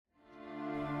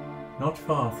Not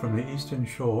far from the eastern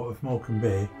shore of Morecambe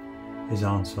Bay is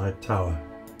Arnside Tower.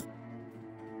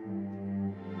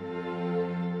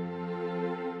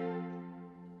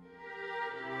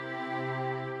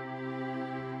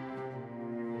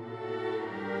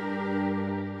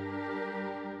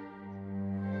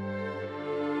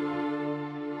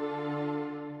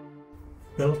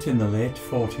 Built in the late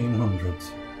 1400s,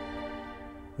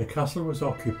 the castle was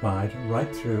occupied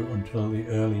right through until the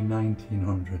early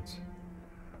 1900s,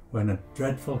 when a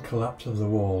dreadful collapse of the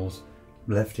walls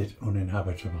left it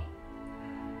uninhabitable,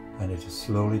 and it has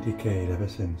slowly decayed ever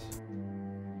since.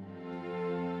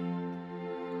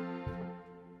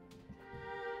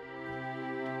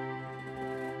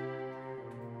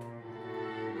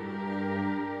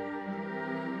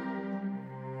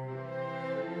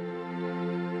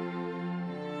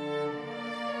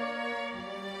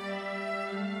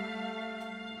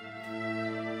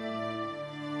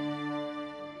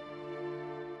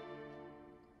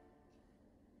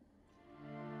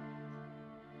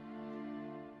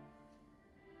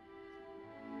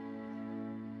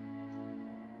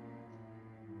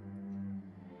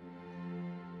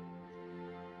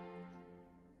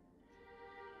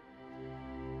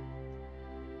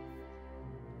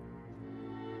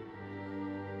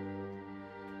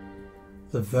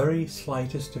 The very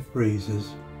slightest of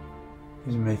breezes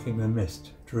is making the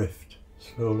mist drift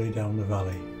slowly down the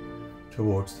valley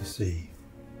towards the sea.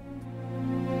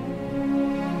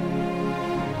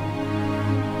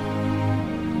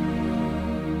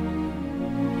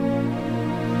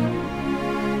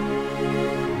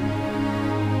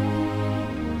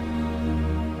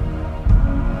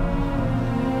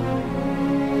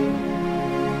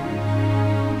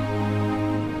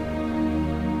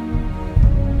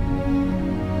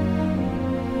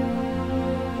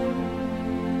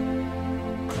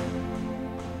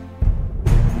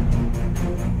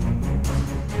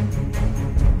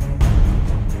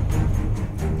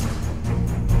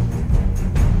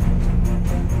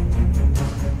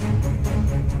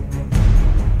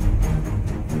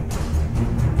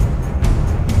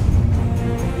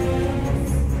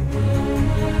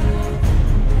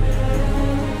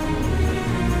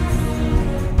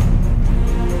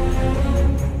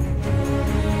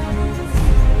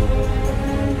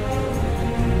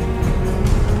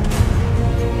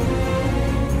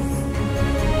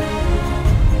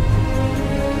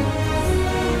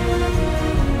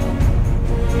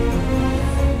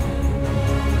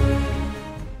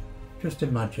 Just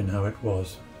imagine how it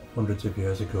was hundreds of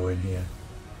years ago in here.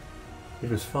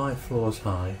 It was 5 floors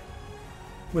high,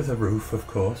 with a roof of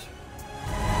course.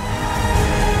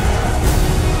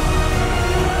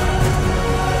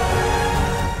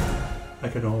 I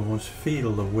can almost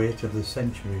feel the weight of the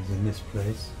centuries in this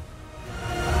place.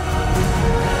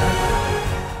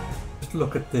 Just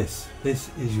look at this,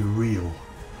 this is real.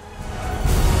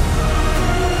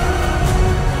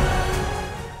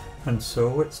 And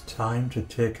so it's time to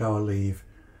take our leave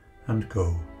and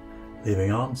go, leaving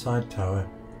Arnside Tower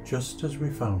just as we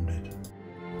found it.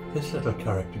 This little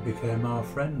character became our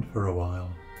friend for a while.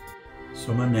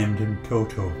 Someone named him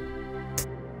Toto.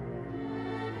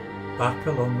 Back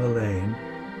along the lane,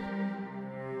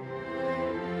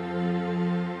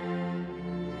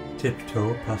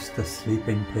 tiptoe past the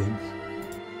sleeping pigs,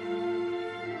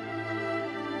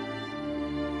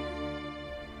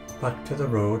 back to the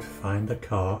road, find the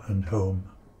car and home.